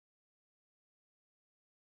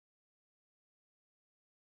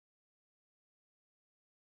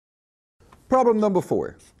Problem number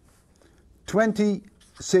 4.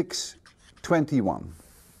 2621.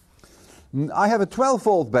 I have a 12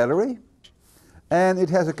 volt battery and it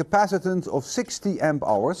has a capacitance of 60 amp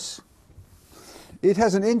hours. It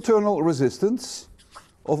has an internal resistance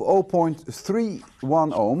of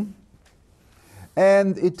 0.31 ohm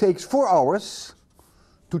and it takes 4 hours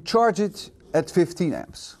to charge it at 15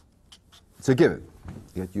 amps. It's a given.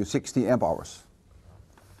 You get your 60 amp hours.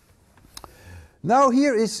 Now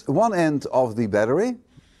here is one end of the battery.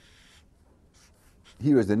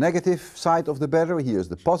 Here is the negative side of the battery, here is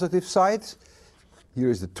the positive side. Here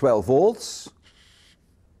is the 12 volts.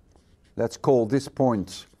 Let's call this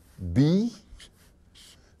point B.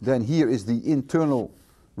 Then here is the internal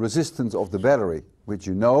resistance of the battery, which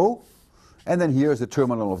you know. And then here is the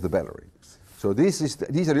terminal of the battery. So these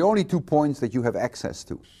are the only 2 points that you have access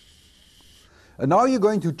to. And now you're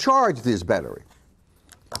going to charge this battery.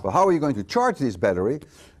 Well, how are you going to charge this battery?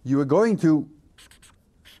 You are going to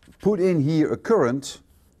put in here a current.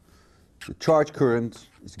 The charge current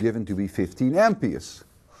is given to be 15 amperes.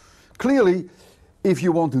 Clearly, if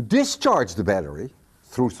you want to discharge the battery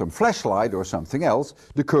through some flashlight or something else,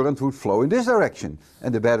 the current would flow in this direction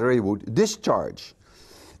and the battery would discharge.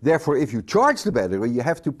 Therefore, if you charge the battery, you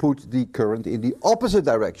have to put the current in the opposite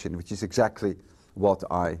direction, which is exactly what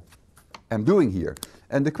I am doing here.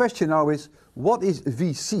 And the question now is, what is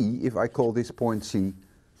VC if I call this point C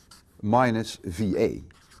minus VA?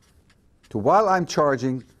 So while I'm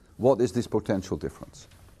charging, what is this potential difference?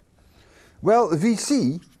 Well,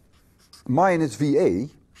 VC minus VA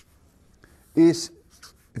is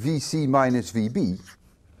VC minus VB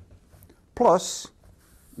plus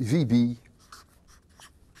VB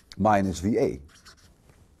minus VA.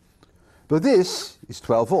 But this is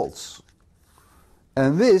 12 volts.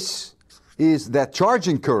 And this is that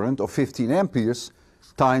charging current of 15 amperes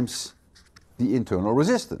times the internal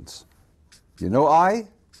resistance. You know I,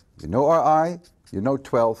 you know RI, you know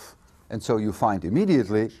 12, and so you find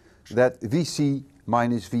immediately that VC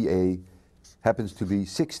minus VA happens to be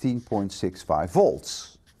 16.65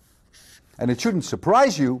 volts. And it shouldn't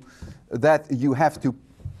surprise you that you have to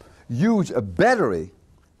use a battery,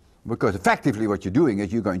 because effectively what you're doing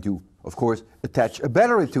is you're going to, of course, attach a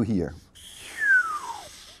battery to here.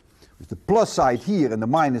 With the plus side here and the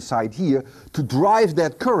minus side here to drive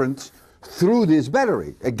that current through this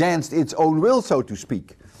battery against its own will, so to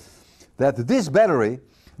speak. That this battery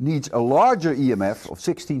needs a larger EMF of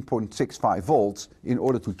 16.65 volts in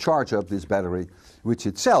order to charge up this battery, which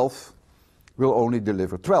itself will only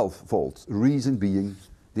deliver 12 volts, reason being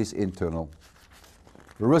this internal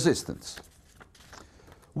resistance.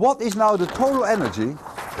 What is now the total energy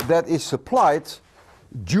that is supplied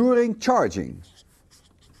during charging?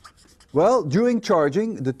 Well, during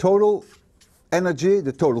charging, the total energy,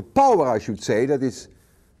 the total power, I should say, that is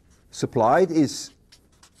supplied is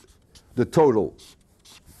the total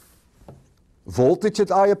voltage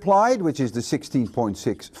that I applied, which is the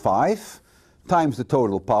 16.65, times the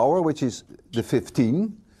total power, which is the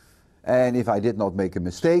 15. And if I did not make a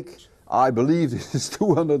mistake, I believe this is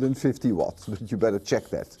 250 watts, but you better check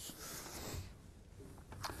that.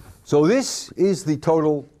 So this is the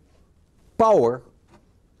total power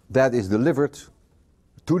that is delivered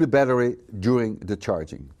to the battery during the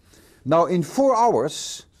charging. Now in 4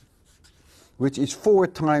 hours, which is 4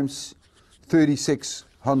 times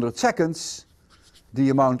 3600 seconds, the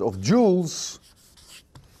amount of joules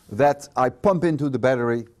that I pump into the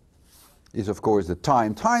battery is of course the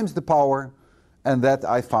time times the power, and that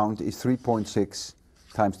I found is 3.6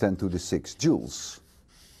 times 10 to the 6 joules.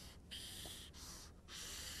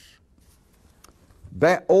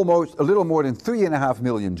 Almost a little more than 3.5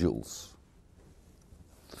 million joules.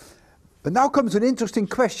 But now comes an interesting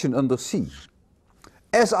question under C.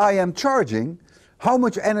 As I am charging, how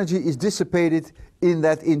much energy is dissipated in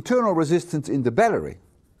that internal resistance in the battery?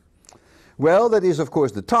 Well, that is of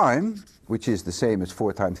course the time, which is the same as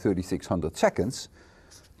 4 times 3600 seconds,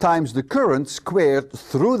 times the current squared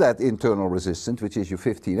through that internal resistance, which is your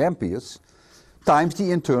 15 amperes, times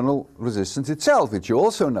the internal resistance itself, which you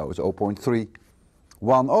also know is 0.31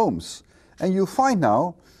 ohms. And you find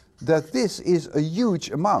now that this is a huge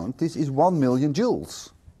amount. This is 1 million joules.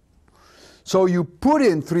 So you put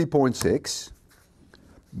in 3.6,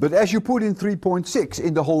 but as you put in 3.6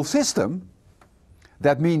 in the whole system,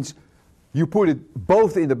 that means you put it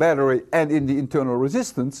both in the battery and in the internal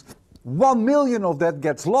resistance, 1 million of that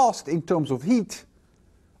gets lost in terms of heat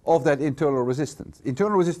of that internal resistance.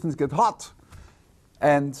 Internal resistance gets hot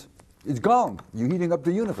and it's gone. You're heating up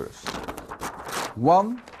the universe.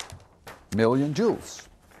 1 million joules.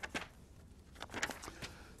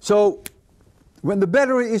 So when the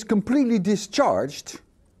battery is completely discharged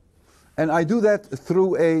And I do that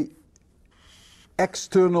through a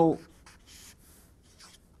external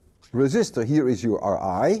resistor. Here is your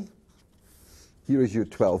Ri, here is your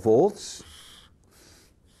 12 volts,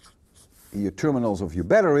 your terminals of your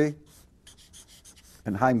battery,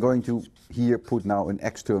 and I'm going to here put now an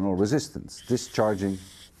external resistance, discharging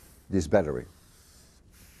this battery.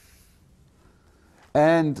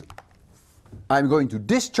 And I'm going to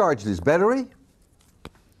discharge this battery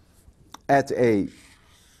at a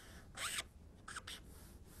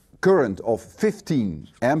current of 15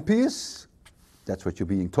 amperes. That's what you're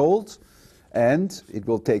being told. And it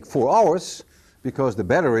will take 4 hours because the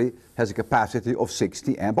battery has a capacity of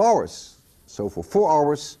 60 amp hours. So for 4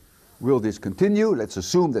 hours will this continue? Let's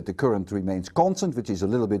assume that the current remains constant, which is a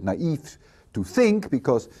little bit naive to think,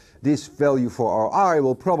 because this value for our I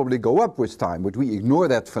will probably go up with time, but we ignore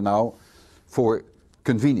that for now for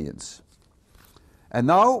convenience. And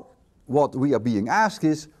now what we are being asked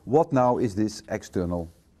is, what now is this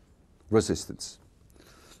external resistance?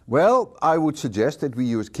 Well, I would suggest that we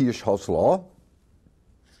use Kirchhoff's law.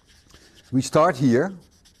 We start here,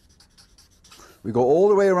 we go all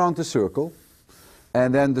the way around the circle,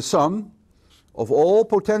 and then the sum of all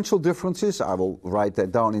potential differences, I will write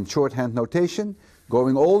that down in shorthand notation,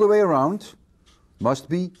 going all the way around, must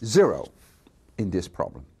be 0 in this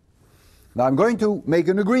problem. Now I'm going to make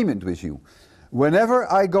an agreement with you.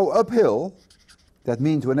 Whenever I go uphill, that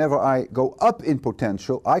means whenever I go up in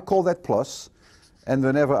potential, I call that plus, and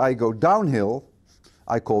whenever I go downhill,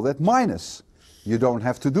 I call that minus. You don't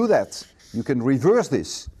have to do that. You can reverse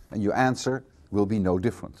this, and your answer will be no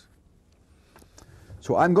different.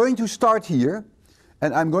 So I'm going to start here,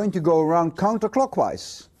 and I'm going to go around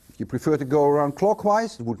counterclockwise. If you prefer to go around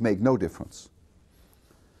clockwise, it would make no difference.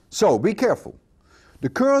 So be careful. The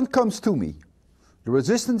current comes to me. The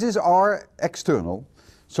resistances are external,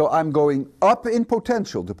 so I'm going up in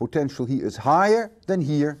potential. The potential here is higher than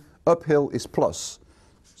here. Uphill is plus.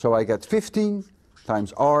 So I get 15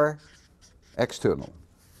 times R external.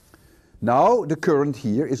 Now the current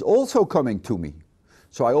here is also coming to me.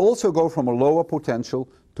 So I also go from a lower potential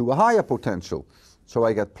to a higher potential. So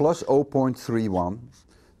I get plus 0.31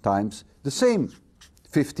 times the same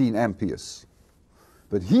 15 amperes.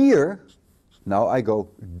 But here, now I go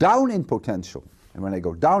down in potential. And when I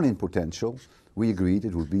go down in potential, we agreed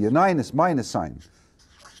it would be a minus sign.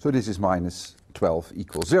 So this is minus 12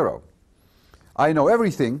 equals 0. I know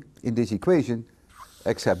everything in this equation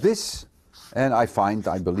except this, and I find,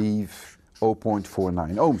 I believe,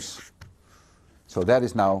 0.49 ohms. So that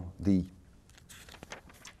is now the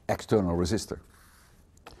external resistor.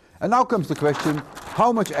 And now comes the question,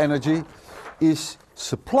 how much energy is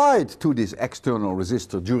supplied to this external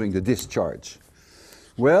resistor during the discharge?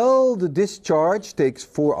 Well, the discharge takes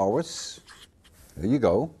 4 hours. There you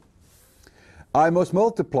go. I must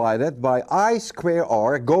multiply that by I square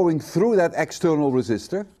R going through that external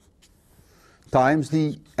resistor times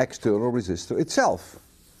the external resistor itself.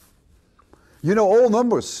 You know all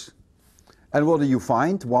numbers. And what do you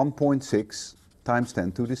find? 1.6 times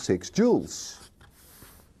 10 to the 6 joules.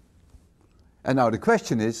 And now the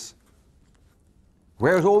question is,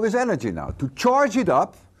 where's all this energy now? To charge it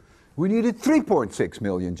up, we needed 3.6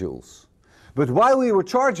 million joules. But while we were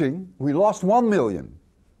charging, we lost 1 million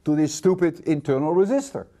to this stupid internal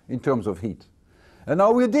resistor in terms of heat. And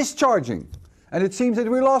now we're discharging. And it seems that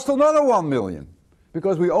we lost another 1 million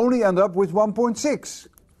because we only end up with 1.6.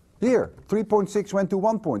 Here, 3.6 went to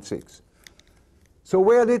 1.6. So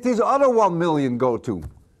where did this other 1 million go to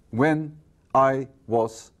when I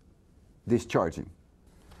was discharging?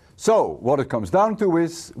 So what it comes down to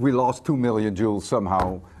is we lost 2 million joules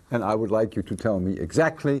somehow, and I would like you to tell me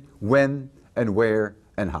exactly when and where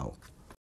and how.